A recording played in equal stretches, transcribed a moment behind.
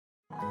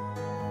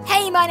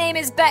my name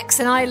is Bex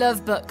and I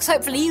love books.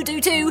 Hopefully you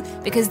do too,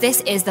 because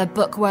this is the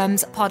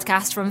Bookworms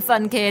podcast from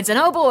Fun Kids. And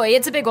oh boy,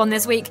 it's a big one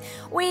this week.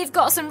 We've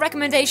got some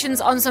recommendations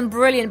on some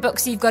brilliant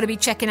books you've got to be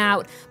checking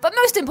out. But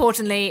most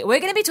importantly, we're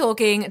going to be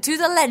talking to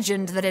the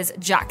legend that is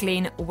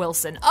Jacqueline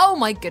Wilson. Oh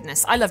my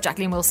goodness, I love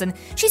Jacqueline Wilson.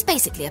 She's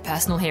basically a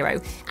personal hero.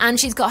 And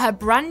she's got her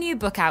brand new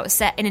book out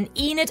set in an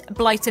Enid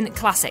Blyton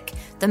classic,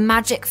 The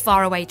Magic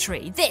Faraway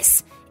Tree.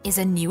 This is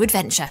a new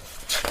adventure.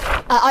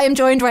 I am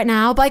joined right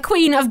now by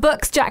Queen of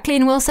Books,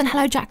 Jacqueline Wilson.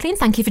 Hello, Jacqueline.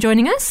 Thank you for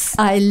joining us.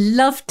 I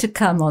love to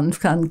come on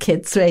Fun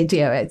Kids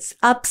Radio. It's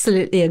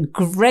absolutely a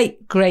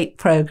great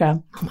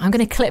programme. I'm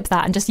going to clip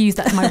that and just use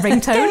that as my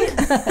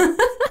ringtone.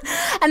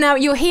 And now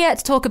you're here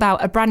to talk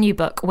about a brand new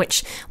book,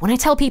 which when I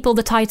tell people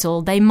the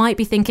title, they might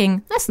be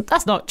thinking,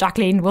 that's not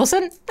Jacqueline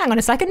Wilson. Hang on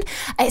a second.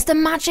 It's The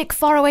Magic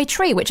Faraway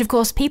Tree, which of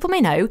course people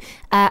may know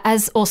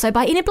as also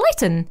by Enid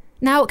Blyton.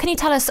 Now, can you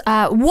tell us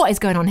what is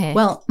going on here?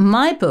 Well,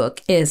 my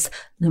book is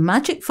The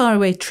Magic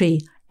Faraway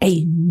Tree,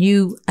 A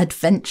New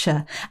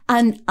Adventure.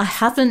 And I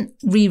haven't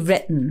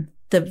rewritten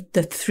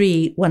the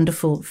three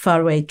wonderful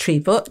Faraway Tree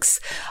books.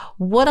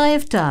 What I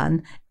have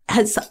done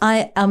is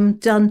I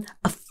done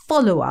a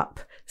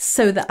follow-up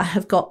so that I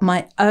have got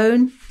my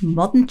own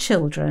modern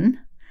children,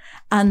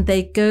 and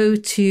they go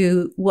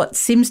to what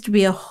seems to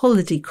be a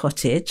holiday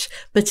cottage,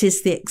 but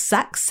is the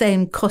exact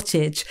same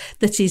cottage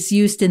that is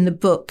used in the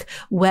book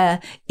where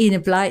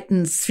Enid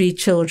Blyton's three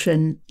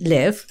children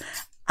live.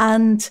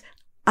 And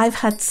I've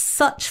had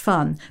such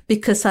fun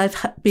because I've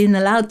been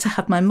allowed to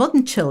have my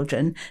modern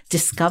children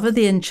discover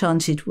the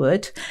enchanted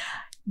wood,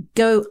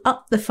 go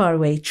up the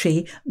faraway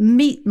tree,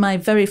 meet my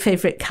very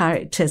favourite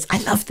characters.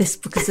 I love this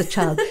book as a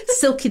child.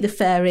 Silky the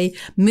Fairy,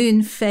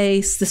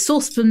 Moonface, the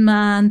Saucepan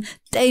Man,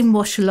 Dame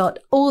Washalot,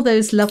 all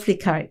those lovely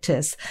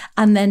characters.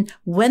 And then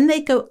when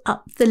they go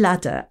up the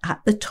ladder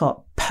at the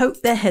top,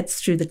 poke their heads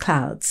through the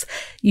clouds,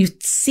 you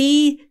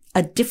see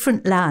a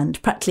different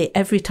land practically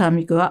every time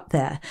you go up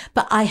there.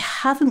 But I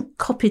haven't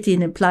copied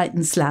Enid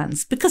Blyton's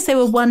lands because they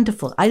were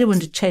wonderful. I don't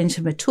want to change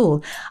them at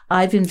all.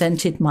 I've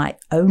invented my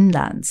own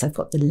lands. I've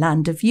got the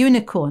land of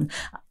unicorn.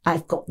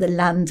 I've got the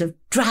land of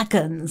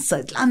dragons,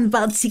 so land of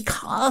bouncy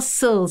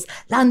castles,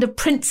 land of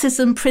princes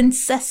and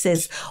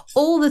princesses,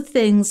 all the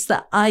things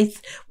that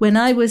when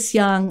I was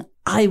young,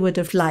 I would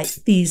have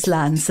liked these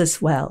lands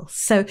as well.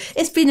 So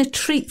it's been a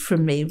treat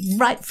from me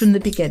right from the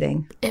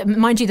beginning.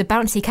 Mind you, the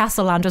bouncy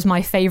castle land was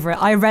my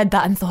favourite. I read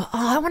that and thought,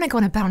 I want to go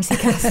on a bouncy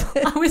castle.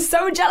 I was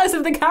so jealous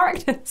of the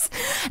characters.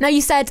 Now,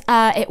 you said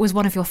it was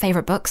one of your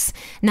favourite books.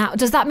 Now,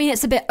 does that mean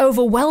it's a bit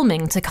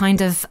overwhelming to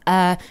kind of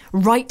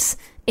write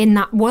in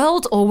that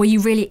world, or were you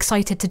really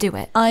excited to do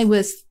it? I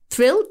was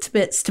thrilled to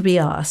bits to be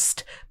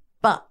asked,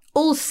 but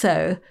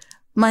also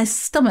my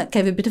stomach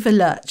gave a bit of a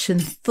lurch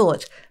and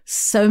thought,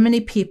 so many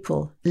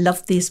people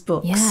loved these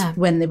books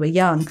when they were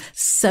young.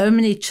 So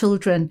many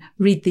children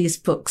read these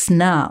books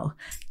now.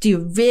 Do you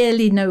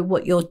really know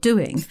what you're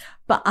doing?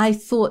 But I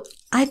thought,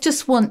 I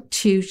just want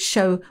to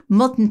show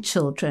modern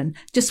children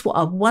just what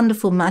a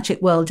wonderful magic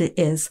world it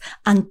is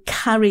and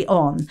carry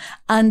on.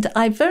 And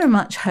I very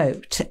much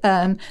hoped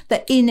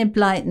that Enid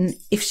Blyton,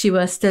 if she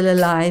were still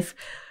alive,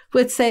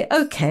 would say,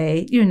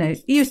 okay,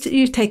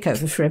 you take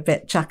over for a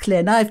bit,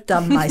 Jacqueline. I've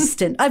done my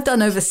stint. I've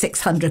done over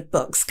 600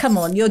 books. Come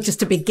on, you're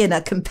just a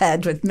beginner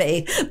compared with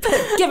me.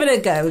 But give it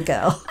a go,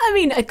 girl. I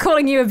mean,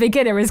 calling you a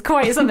beginner is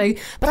quite something.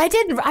 But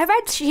I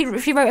read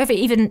she wrote over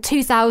even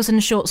 2,000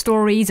 short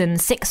stories and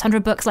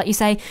 600 books, like you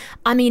say.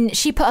 I mean,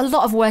 she put a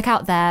lot of work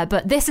out there,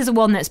 but this is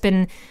one that's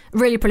been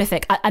really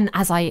prolific. And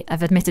as I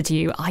have admitted to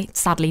you, I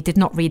sadly did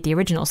not read the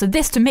original. So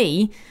this, to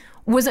me,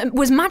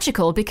 was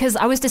magical because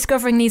I was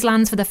discovering these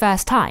lands for the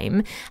first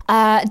time.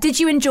 Did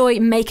you enjoy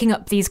making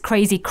up these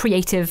crazy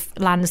creative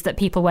lands that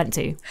people went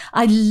to?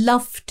 I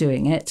love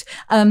doing it.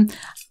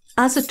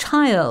 As a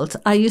child,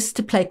 I used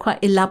to play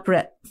quite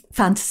elaborate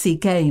fantasy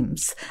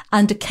games,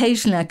 and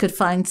occasionally I could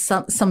find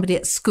somebody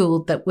at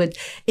school that would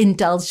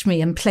indulge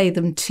me and play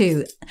them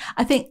too.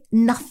 I think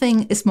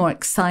nothing is more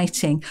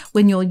exciting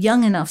when you're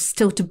young enough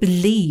still to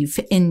believe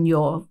in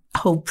your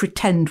whole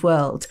pretend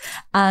world.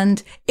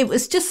 And it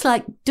was just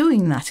like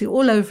doing that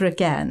all over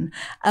again.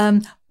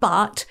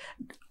 But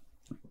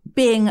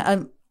being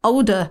an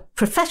older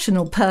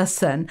professional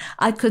person,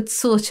 I could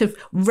sort of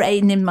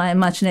rein in my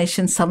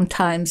imagination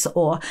sometimes,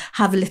 or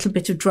have a little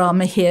bit of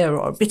drama here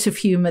or a bit of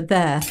humour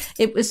there.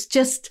 It was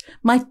just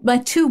my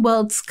two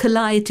worlds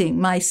colliding,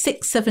 my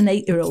 6, 7,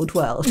 8-year-old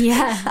world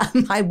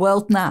and my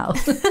world now.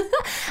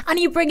 And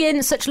you bring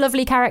in such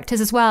lovely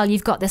characters as well.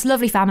 You've got this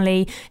lovely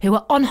family who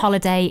are on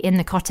holiday in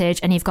the cottage,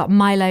 and you've got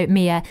Milo,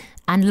 Mia,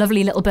 and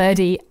lovely little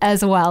Birdie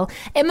as well.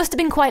 It must have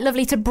been quite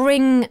lovely to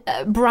bring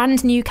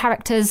brand new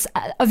characters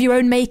of your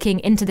own making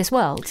into this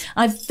world.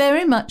 I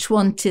very much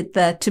wanted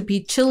there to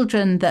be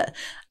children that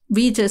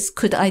readers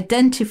could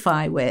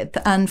identify with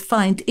and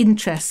find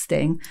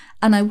interesting.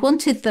 And I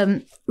wanted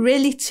them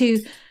really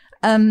to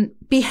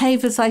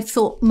behave as I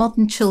thought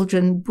modern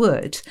children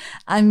would.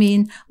 I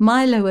mean,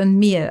 Milo and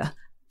Mia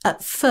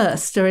at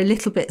first are a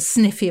little bit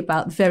sniffy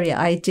about the very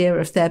idea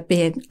of there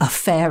being a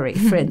fairy,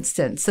 for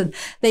instance, and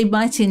they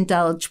might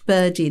indulge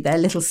Birdie, their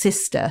little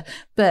sister,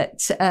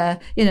 but,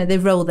 they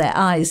roll their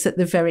eyes at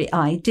the very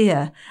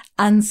idea.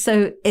 And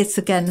so it's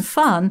again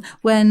fun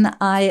when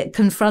I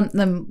confront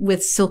them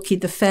with Silky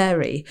the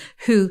Fairy,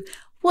 who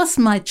was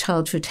my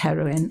childhood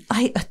heroine.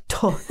 I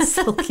adored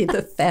Silky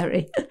the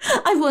Fairy.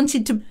 I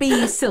wanted to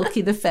be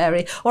Silky the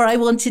Fairy, or I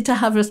wanted to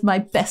have her as my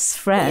best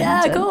friend.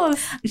 Yeah, of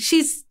course.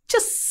 She's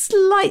just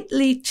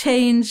slightly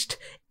changed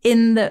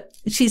in that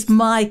she's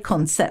my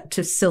concept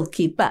of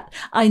Silky, but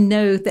I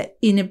know that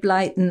Enid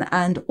Blyton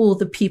and all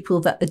the people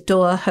that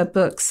adore her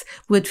books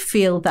would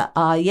feel that,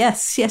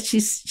 yes,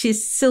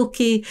 she's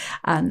Silky,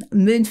 and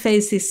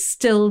Moonface is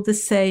still the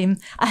same.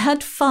 I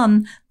had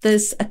fun.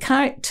 There's a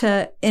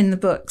character in the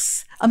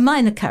books, a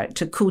minor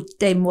character called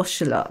Dame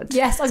Washalard.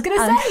 Yes, I was going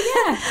to say,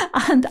 yeah.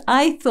 And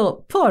I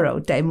thought, poor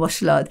old Dame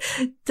Washalard,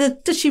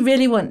 does she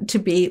really want to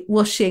be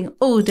washing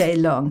all day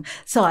long?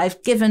 So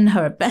I've given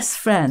her a best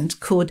friend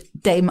called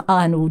Dame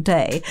Iron All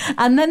Day.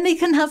 And then they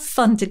can have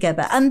fun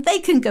together and they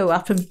can go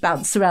up and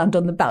bounce around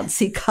on the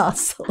bouncy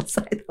castles.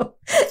 I thought,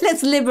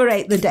 let's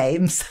liberate the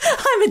dames.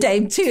 I'm a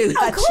dame too,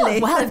 actually.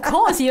 Course. Well, of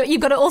course,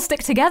 you've got to all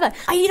stick together.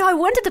 I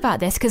wondered about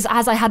this because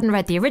as I hadn't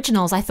read the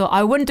originals, I thought,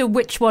 I wonder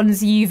which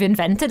ones you've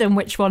invented and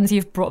which ones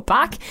you've brought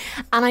back.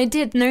 And I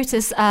did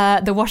notice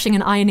the washing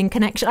and ironing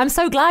connection. I'm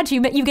so glad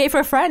you gave her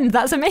a friend.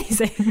 That's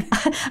amazing.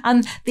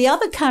 And the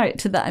other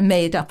character that I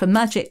made up, a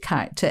magic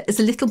character, is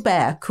a little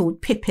bear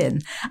called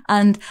Pippin.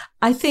 And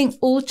I think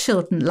all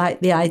children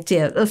like the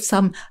idea of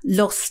some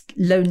lost,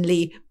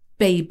 lonely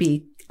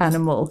baby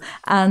animal.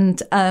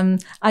 And I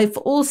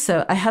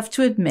have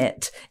to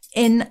admit,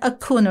 in a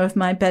corner of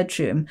my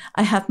bedroom,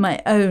 I have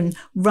my own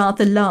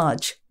rather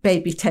large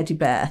baby teddy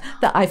bear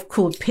that I've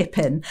called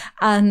Pippin.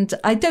 And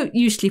I don't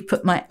usually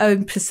put my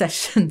own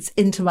possessions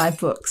into my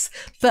books,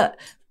 but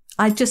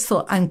I just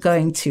thought I'm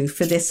going to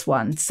for this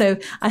one. So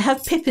I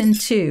have Pippin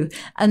too.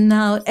 And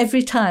now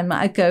every time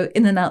I go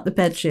in and out the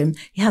bedroom,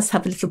 he has to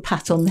have a little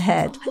pat on the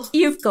head.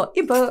 You've got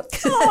your book.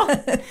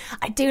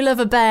 I do love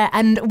a bear.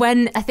 And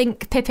when I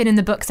think Pippin in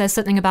the book says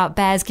something about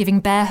bears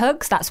giving bear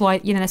hugs, that's why,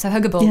 they're so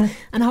huggable. Yeah.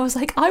 And I was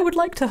like, I would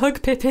like to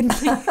hug Pippin,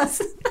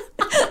 please.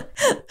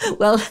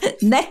 Well,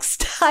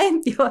 next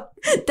time you're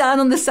down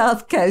on the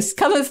south coast,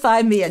 come and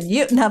find me and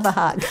you can have a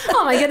hug.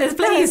 Oh my goodness,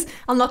 please.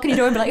 I'll knock on your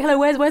door and be like, hello,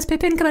 where's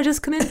Pippin? Can I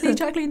just come in, please,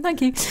 Jacqueline?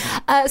 Thank you.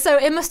 So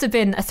it must have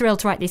been a thrill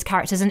to write these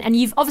characters. And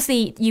you've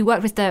obviously, you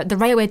worked with the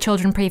Railway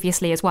Children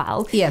previously as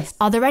well. Yes.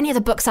 Are there any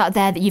other books out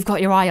there that you've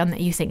got your eye on that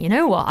you think, you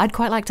know what, I'd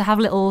quite like to have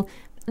a little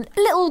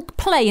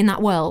play in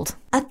that world?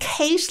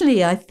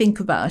 Occasionally I think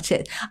about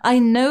it. I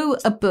know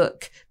a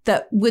book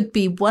that would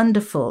be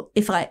wonderful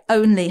if I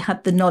only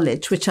had the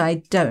knowledge, which I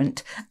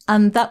don't.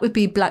 And that would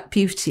be Black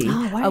Beauty,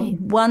 a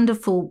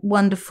wonderful,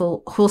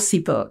 wonderful horsey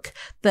book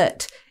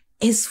that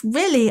is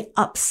really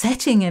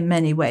upsetting in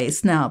many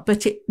ways now,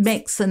 but it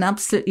makes an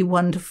absolutely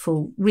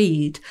wonderful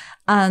read.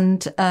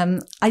 And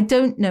I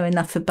don't know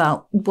enough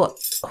about what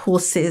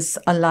horses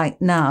are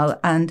like now.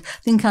 And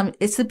I think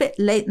it's a bit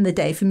late in the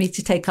day for me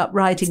to take up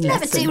riding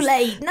lessons. Never too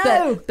late,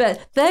 no.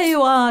 But there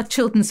you are,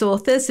 children's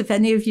authors. If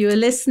any of you are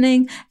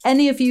listening,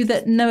 any of you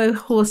that know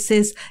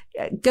horses,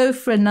 go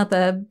for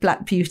another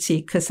Black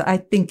Beauty, because I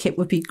think it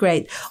would be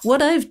great.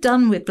 What I've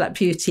done with Black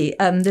Beauty,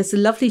 there's a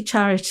lovely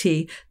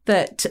charity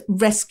that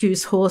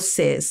rescues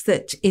horses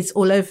that is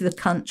all over the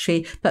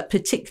country, but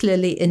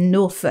particularly in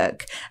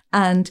Norfolk.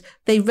 And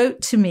they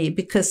wrote to me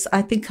because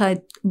I think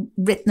I'd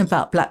written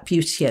about Black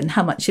Beauty and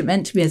how much it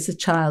meant to me as a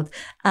child.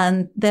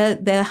 And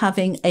they're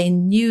having a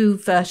new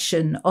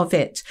version of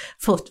it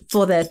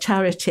for their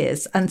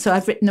charities. And so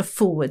I've written a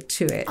foreword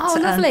to it. Oh,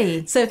 lovely.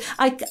 And so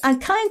I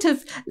kind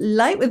of,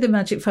 like with the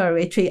Magic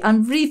Faraway Tree,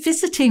 I'm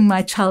revisiting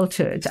my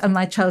childhood and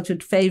my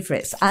childhood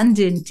favourites. And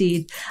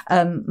indeed,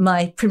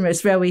 my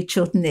Primrose Railway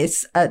Children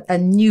is a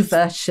new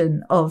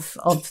version of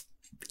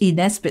E.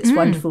 Nesbitt's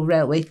wonderful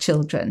Railway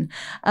Children.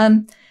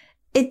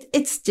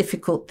 It's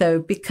difficult though,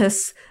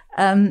 because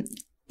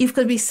you've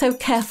got to be so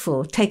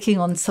careful taking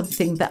on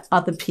something that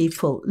other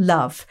people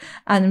love.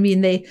 And I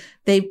mean,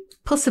 they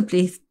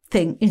possibly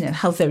think,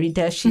 how very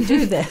dare she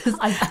do this?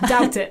 I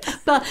doubt it.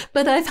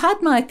 But I've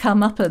had my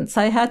comeuppance.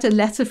 I had a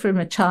letter from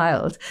a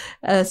child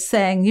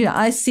saying,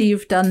 I see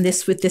you've done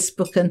this with this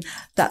book and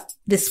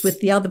this with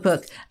the other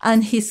book.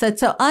 And he said,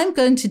 so I'm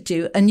going to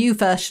do a new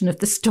version of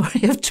the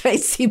story of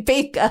Tracy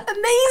Beaker.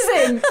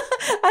 Amazing. And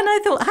I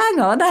thought, hang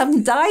on, I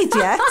haven't died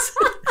yet.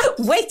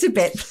 Wait a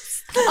bit.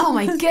 Oh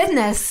my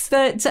goodness.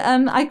 But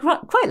I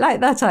quite like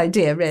that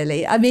idea,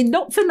 really. I mean,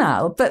 not for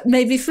now, but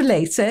maybe for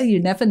later. You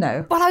never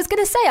know. Well, I was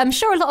going to say, I'm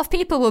sure a lot of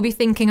people will be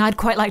thinking I'd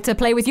quite like to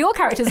play with your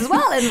characters as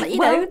well. And,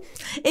 know.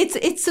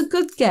 It's a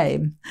good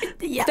game.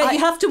 Yeah, but you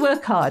have to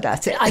work hard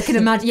at it. I can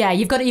imagine. Yeah,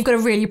 you've got to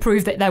really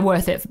prove that they're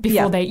worth it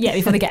before they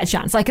get a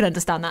chance. I can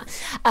understand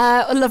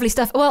that. Lovely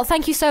stuff. Well,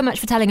 thank you so much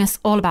for telling us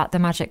all about The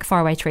Magic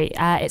Faraway Tree.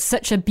 It's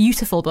such a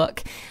beautiful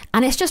book.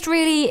 And it's just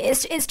really,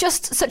 it's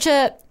just such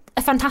a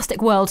a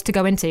fantastic world to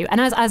go into.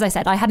 And as I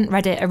said, I hadn't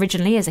read it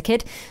originally as a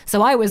kid,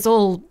 so I was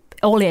all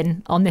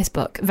in on this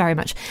book very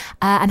much.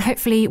 And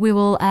hopefully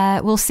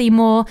we'll see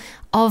more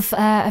of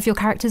your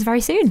characters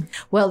very soon.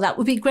 Well, that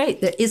would be great.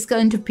 There is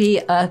going to be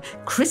a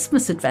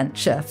Christmas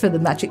adventure for the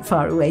Magic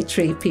Faraway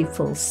Tree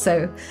people.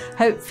 So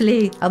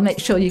hopefully I'll make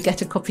sure you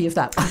get a copy of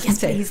that. Oh, yes,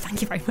 please.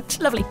 Thank you very much.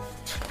 Lovely.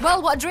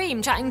 Well, what a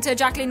dream chatting to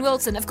Jacqueline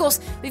Wilson. Of course,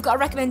 we've got to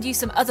recommend you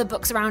some other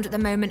books around at the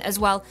moment as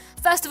well.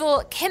 First of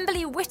all,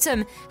 Kimberly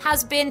Whittam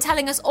has been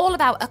telling us all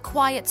about A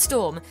Quiet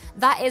Storm.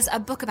 That is a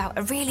book about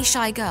a really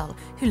shy girl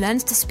who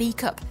learns to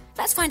speak up.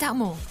 Let's find out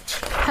more.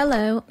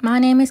 Hello, my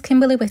name is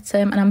Kimberly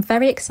Whittam and I'm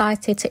very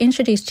excited to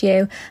introduce to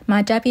you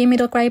my debut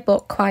middle grade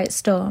book, Quiet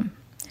Storm.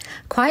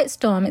 Quiet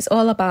Storm is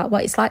all about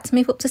what it's like to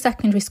move up to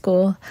secondary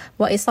school,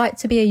 what it's like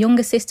to be a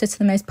younger sister to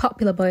the most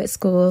popular boy at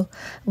school,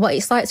 what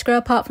it's like to grow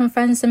apart from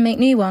friends and make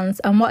new ones,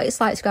 and what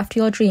it's like to go after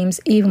your dreams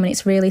even when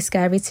it's really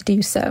scary to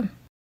do so.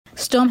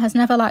 Storm has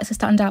never liked to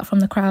stand out from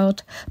the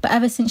crowd, but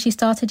ever since she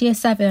started year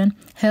 7,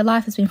 her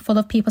life has been full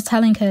of people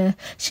telling her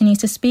she needs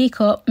to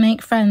speak up,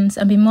 make friends,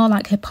 and be more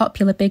like her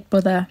popular big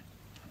brother.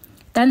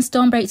 Then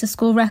Storm breaks a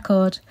school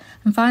record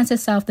and finds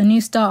herself the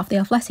new star of the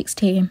athletics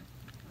team.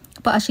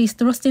 But as she's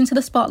thrust into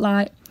the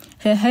spotlight,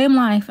 her home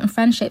life and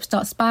friendships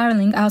start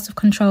spiralling out of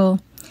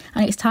control,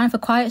 and it's time for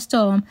Quiet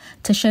Storm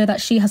to show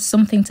that she has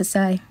something to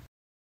say.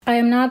 I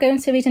am now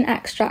going to read an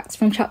extract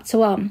from chapter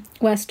 1,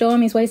 where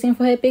Storm is waiting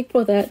for her big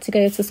brother to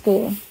go to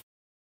school.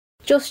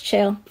 Just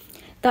chill.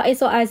 That is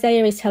what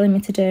Isaiah is telling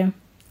me to do.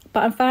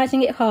 But I'm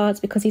finding it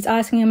hard because he's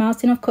icing a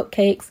mountain of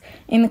cupcakes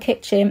in the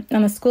kitchen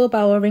and the school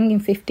bell will ring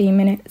in 15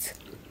 minutes.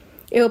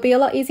 It would be a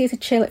lot easier to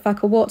chill if I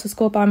could walk to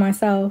school by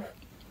myself.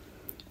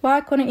 Why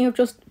couldn't you have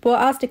just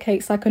bought Asda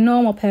cakes like a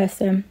normal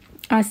person?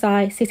 I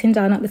sigh, sitting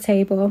down at the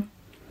table.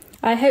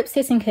 I hope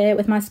sitting here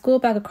with my school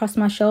bag across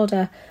my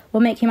shoulder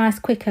will make him ice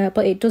quicker,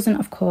 but it doesn't,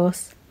 of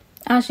course.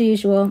 As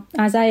usual,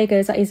 Isaiah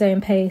goes at his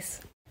own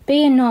pace.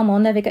 Being normal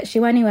never gets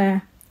you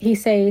anywhere, he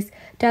says,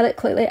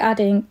 delicately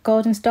adding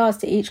golden stars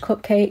to each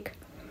cupcake.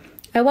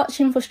 I watch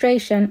in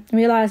frustration,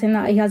 realising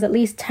that he has at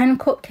least 10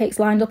 cupcakes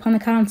lined up on the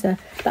counter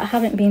that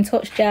haven't been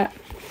touched yet.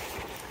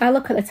 I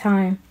look at the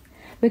time.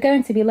 We're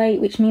going to be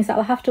late, which means that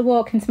I'll have to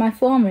walk into my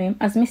form room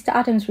as Mr.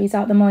 Adams reads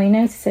out the morning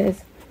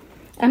notices.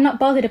 I'm not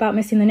bothered about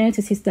missing the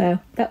notices though,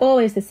 they're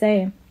always the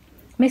same.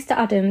 Mr.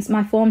 Adams,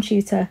 my form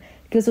tutor,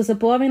 gives us a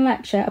boring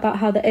lecture about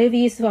how the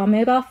overuse of our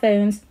mobile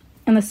phones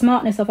and the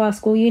smartness of our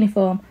school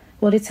uniform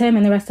will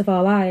determine the rest of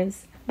our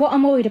lives. What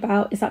I'm worried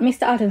about is that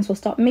Mr. Adams will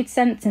stop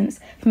mid-sentence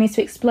for me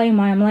to explain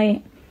why I'm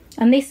late,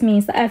 and this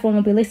means that everyone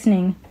will be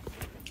listening.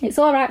 It's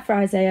alright for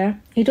Isaiah.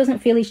 He doesn't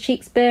feel his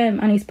cheeks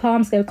burn and his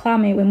palms go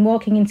clammy when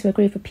walking into a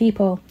group of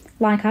people,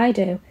 like I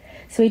do,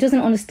 so he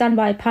doesn't understand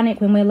why I panic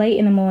when we're late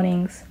in the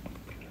mornings.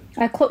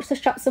 I clutch the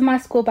straps of my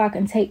school bag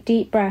and take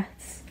deep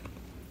breaths.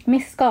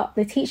 Miss Scott,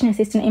 the teaching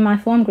assistant in my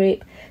form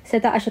group,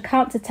 said that I should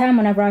count to 10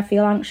 whenever I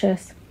feel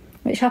anxious,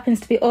 which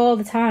happens to be all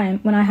the time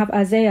when I have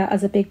Isaiah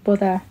as a big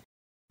brother.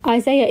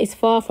 Isaiah is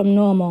far from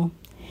normal.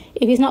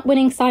 If he's not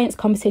winning science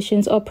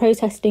competitions or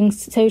protesting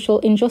social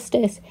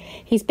injustice,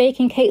 he's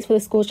baking cakes for the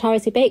school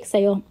charity bake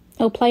sale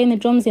or playing the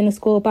drums in the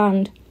school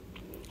band.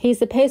 He's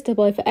the poster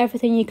boy for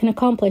everything you can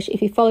accomplish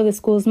if you follow the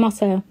school's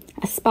motto,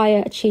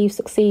 aspire, achieve,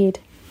 succeed.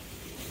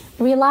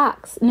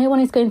 Relax, no one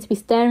is going to be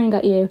staring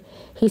at you,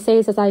 he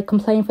says as I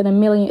complain for the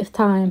millionth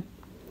time.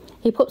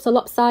 He puts a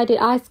lopsided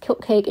iced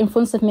cupcake in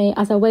front of me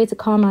as a way to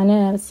calm my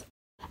nerves.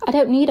 I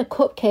don't need a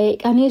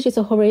cupcake, I need you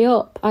to hurry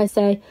up, I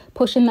say,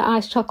 pushing the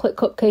iced chocolate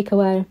cupcake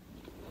away.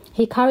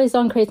 He carries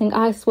on creating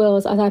ice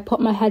swirls as I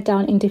put my head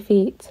down in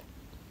defeat.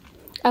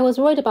 I was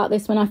worried about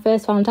this when I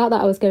first found out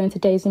that I was going to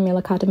Daisy Mill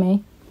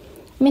Academy.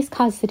 Miss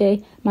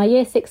Cassidy, my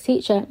Year 6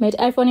 teacher, made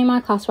everyone in my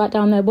class write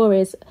down their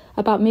worries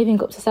about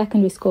moving up to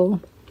secondary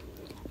school.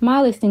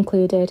 My list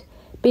included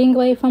being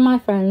away from my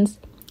friends,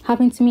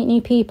 having to meet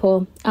new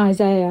people,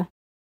 Isaiah.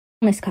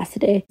 Miss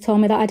Cassidy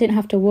told me that I didn't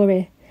have to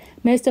worry.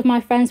 Most of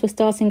my friends were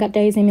starting at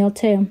Daisy Mill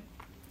too.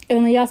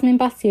 Only Yasmin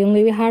Bassi and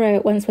Louis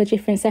Harrow went to a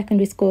different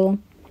secondary school.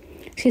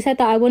 She said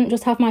that I wouldn't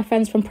just have my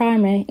friends from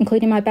primary,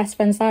 including my best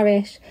friend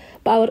Sarish,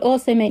 but I would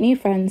also make new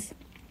friends.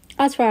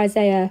 As for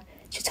Isaiah,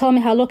 she told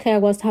me how lucky I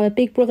was to have a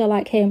big brother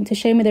like him to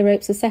show me the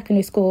ropes of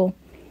secondary school.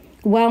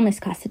 Well,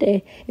 Miss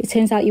Cassidy, it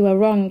turns out you were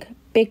wrong,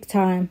 big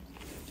time.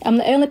 I'm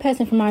the only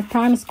person from my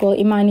primary school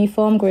in my new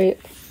form group.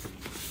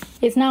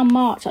 It's now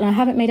March and I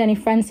haven't made any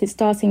friends since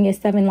starting Year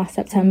 7 last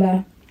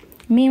September.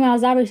 Meanwhile,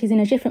 Zarish is in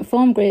a different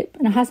form group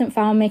and hasn't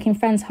found making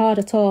friends hard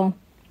at all.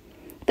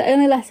 The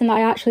only lesson that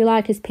I actually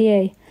like is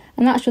PE,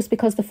 and that's just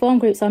because the form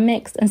groups are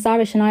mixed and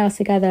Zarish and I are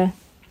together.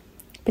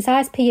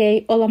 Besides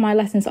PE, all of my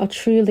lessons are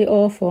truly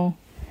awful.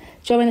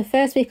 During the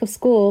first week of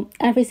school,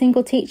 every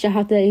single teacher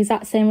had the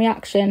exact same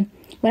reaction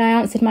when I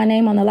answered my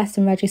name on the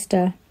lesson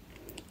register.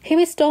 "Who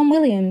is Storm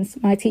Williams?"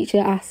 my teacher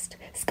asked,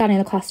 scanning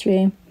the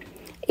classroom.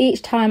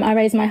 Each time I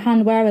raised my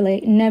hand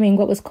warily, knowing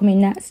what was coming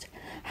next.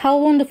 How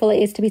wonderful it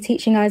is to be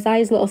teaching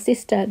Isaiah's little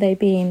sister, they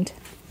beamed.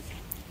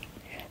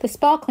 The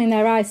sparkle in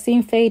their eyes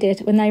soon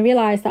faded when they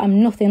realised that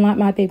I'm nothing like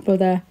my big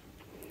brother.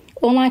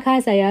 Unlike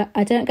Isaiah,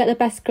 I don't get the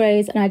best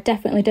grades and I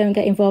definitely don't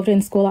get involved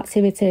in school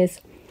activities.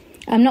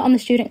 I'm not on the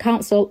student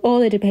council or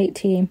the debate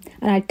team,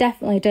 and I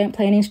definitely don't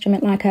play an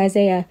instrument like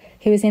Isaiah,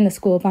 who is in the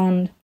school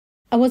band.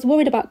 I was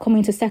worried about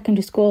coming to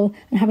secondary school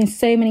and having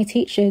so many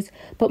teachers,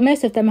 but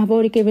most of them have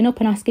already given up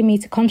on asking me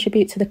to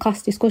contribute to the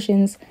class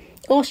discussions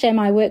or share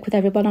my work with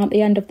everyone at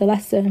the end of the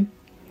lesson.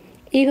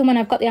 Even when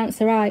I've got the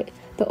answer right,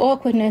 the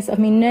awkwardness of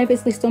me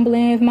nervously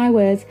stumbling over my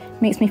words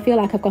makes me feel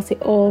like I've got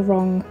it all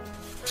wrong.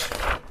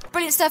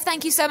 Brilliant stuff.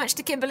 Thank you so much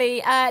to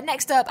Kimberly.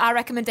 Next up, our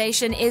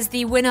recommendation is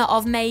the winner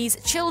of May's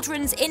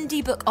Children's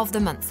Indie Book of the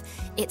Month.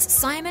 It's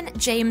Simon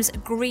James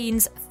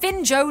Green's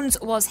Finn Jones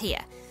Was Here.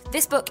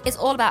 This book is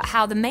all about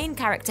how the main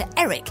character,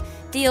 Eric,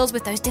 deals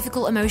with those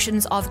difficult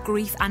emotions of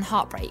grief and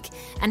heartbreak,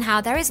 and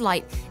how there is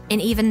light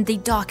in even the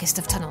darkest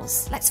of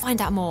tunnels. Let's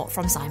find out more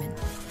from Simon.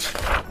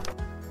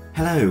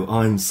 Hello,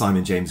 I'm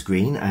Simon James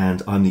Green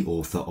and I'm the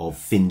author of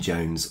Finn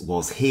Jones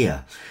Was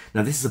Here.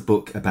 Now this is a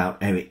book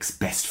about Eric's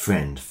best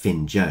friend,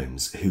 Finn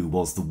Jones, who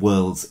was the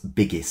world's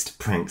biggest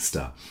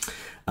prankster.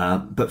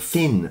 But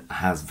Finn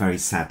has very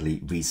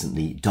sadly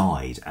recently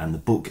died, and the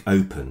book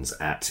opens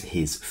at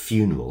his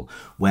funeral,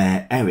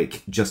 where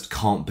Eric just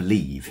can't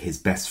believe his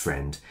best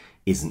friend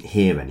isn't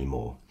here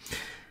anymore.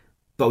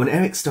 But when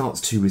Eric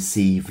starts to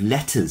receive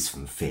letters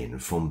from Finn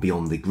from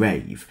beyond the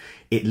grave,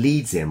 it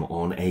leads him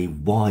on a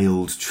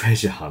wild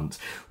treasure hunt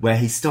where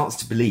he starts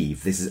to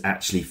believe this is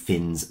actually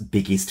Finn's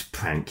biggest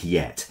prank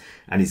yet,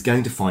 and he's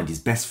going to find his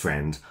best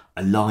friend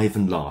alive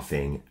and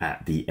laughing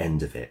at the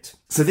end of it.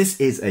 So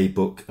this is a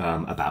book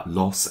about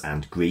loss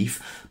and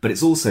grief, but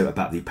it's also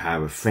about the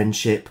power of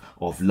friendship,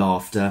 of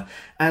laughter,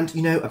 and,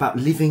 about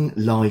living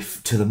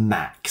life to the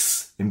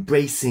max,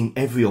 embracing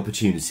every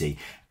opportunity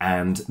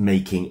and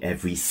making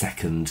every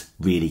second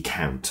really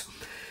count.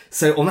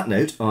 So on that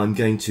note, I'm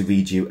going to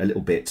read you a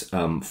little bit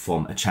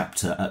from a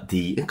chapter at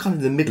the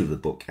middle of the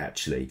book,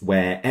 actually,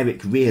 where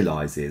Eric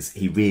realises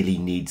he really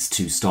needs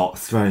to start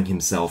throwing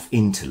himself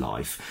into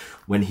life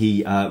when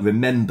he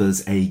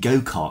remembers a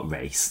go-kart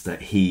race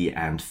that he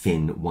and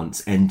Finn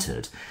once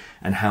entered,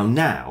 and how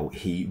now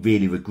he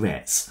really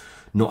regrets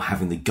not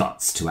having the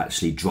guts to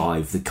actually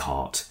drive the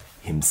kart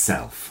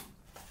himself.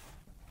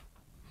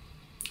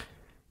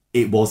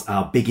 It was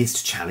our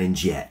biggest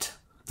challenge yet,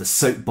 the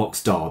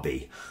Soapbox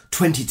Derby.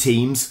 20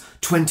 teams,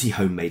 20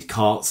 homemade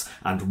carts,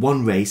 and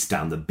one race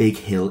down the big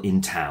hill in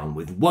town,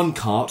 with one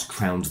cart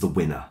crowned the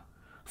winner.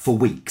 For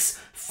weeks,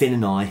 Finn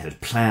and I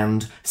had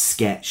planned,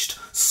 sketched,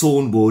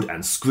 sawn wood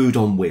and screwed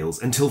on wheels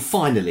until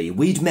finally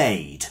we'd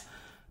made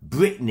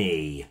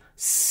Brittany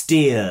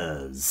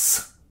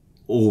Steers.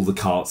 All the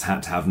carts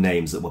had to have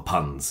names that were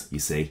puns, you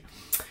see.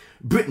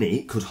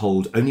 Brittany could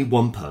hold only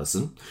one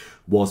person,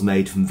 was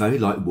made from very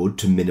light wood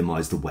to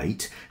minimise the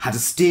weight, had a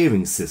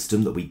steering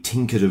system that we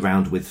tinkered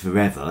around with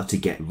forever to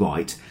get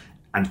right,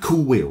 and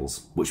cool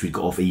wheels, which we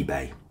got off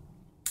eBay.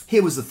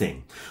 Here was the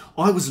thing.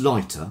 I was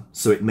lighter,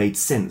 so it made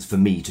sense for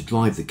me to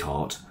drive the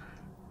cart,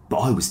 but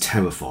I was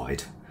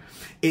terrified.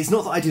 It's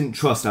not that I didn't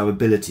trust our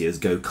ability as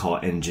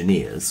go-kart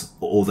engineers,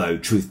 although,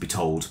 truth be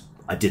told,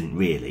 I didn't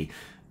really.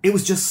 It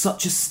was just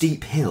such a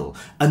steep hill,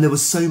 and there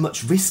was so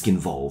much risk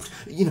involved.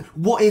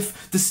 What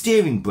if the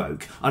steering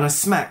broke and I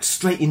smacked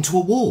straight into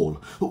a wall?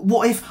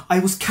 What if I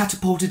was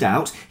catapulted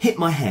out, hit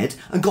my head,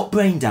 and got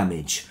brain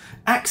damage?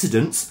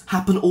 Accidents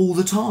happen all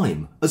the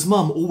time, as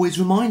Mum always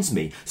reminds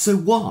me, so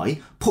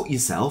why put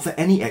yourself at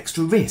any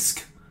extra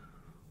risk?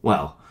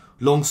 Well,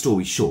 long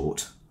story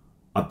short,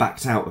 I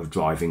backed out of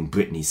driving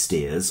Brittany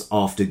Steers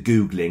after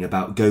Googling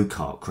about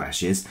go-kart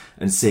crashes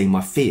and seeing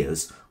my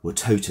fears were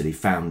totally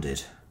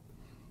founded.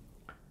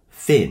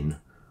 Finn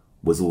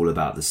was all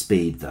about the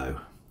speed, though,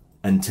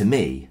 and to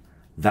me,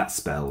 that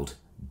spelled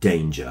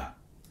danger.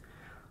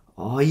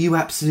 Are you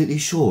absolutely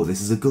sure this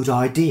is a good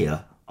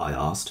idea? I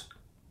asked.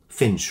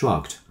 Finn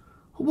shrugged.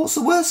 What's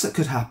the worst that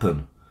could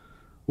happen?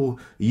 Well,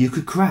 you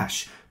could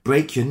crash,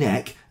 break your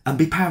neck, and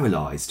be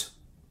paralysed.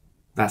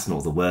 That's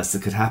not the worst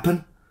that could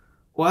happen.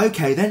 Well,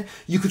 OK then,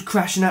 you could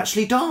crash and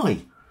actually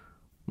die.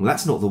 Well,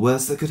 that's not the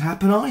worst that could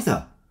happen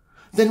either.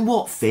 Then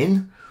what,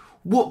 Finn?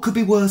 What could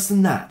be worse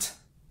than that?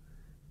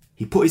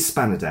 He put his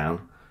spanner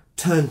down,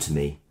 turned to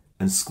me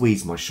and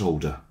squeezed my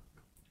shoulder.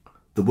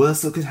 The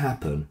worst that could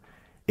happen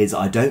is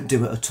I don't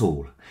do it at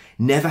all,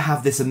 never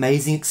have this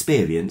amazing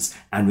experience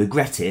and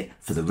regret it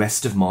for the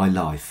rest of my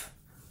life.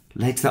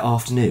 Later that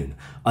afternoon,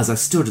 as I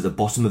stood at the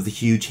bottom of the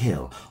huge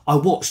hill, I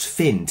watched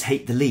Finn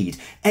take the lead,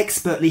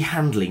 expertly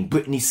handling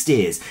Brittany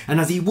Steers, and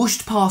as he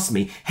whooshed past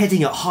me,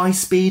 heading at high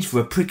speed for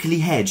a prickly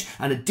hedge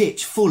and a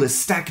ditch full of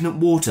stagnant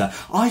water,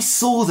 I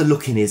saw the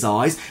look in his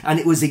eyes, and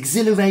it was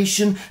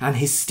exhilaration and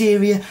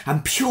hysteria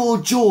and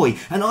pure joy,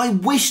 and I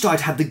wished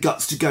I'd had the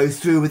guts to go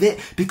through with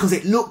it, because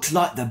it looked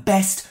like the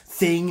best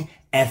thing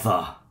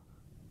ever.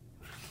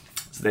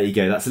 So there you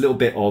go, that's a little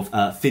bit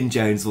of Finn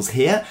Jones Was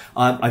Here.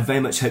 I very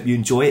much hope you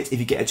enjoy it if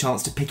you get a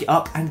chance to pick it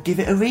up and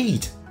give it a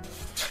read.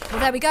 Well,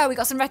 there we go. We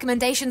got some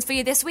recommendations for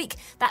you this week.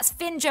 That's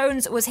Finn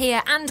Jones Was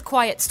Here and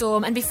Quiet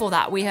Storm. And before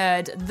that, we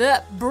heard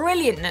the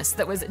brilliantness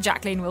that was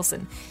Jacqueline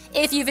Wilson.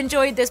 If you've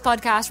enjoyed this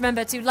podcast,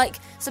 remember to like,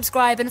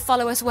 subscribe and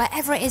follow us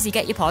wherever it is you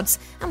get your pods.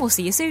 And we'll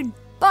see you soon.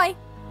 Bye.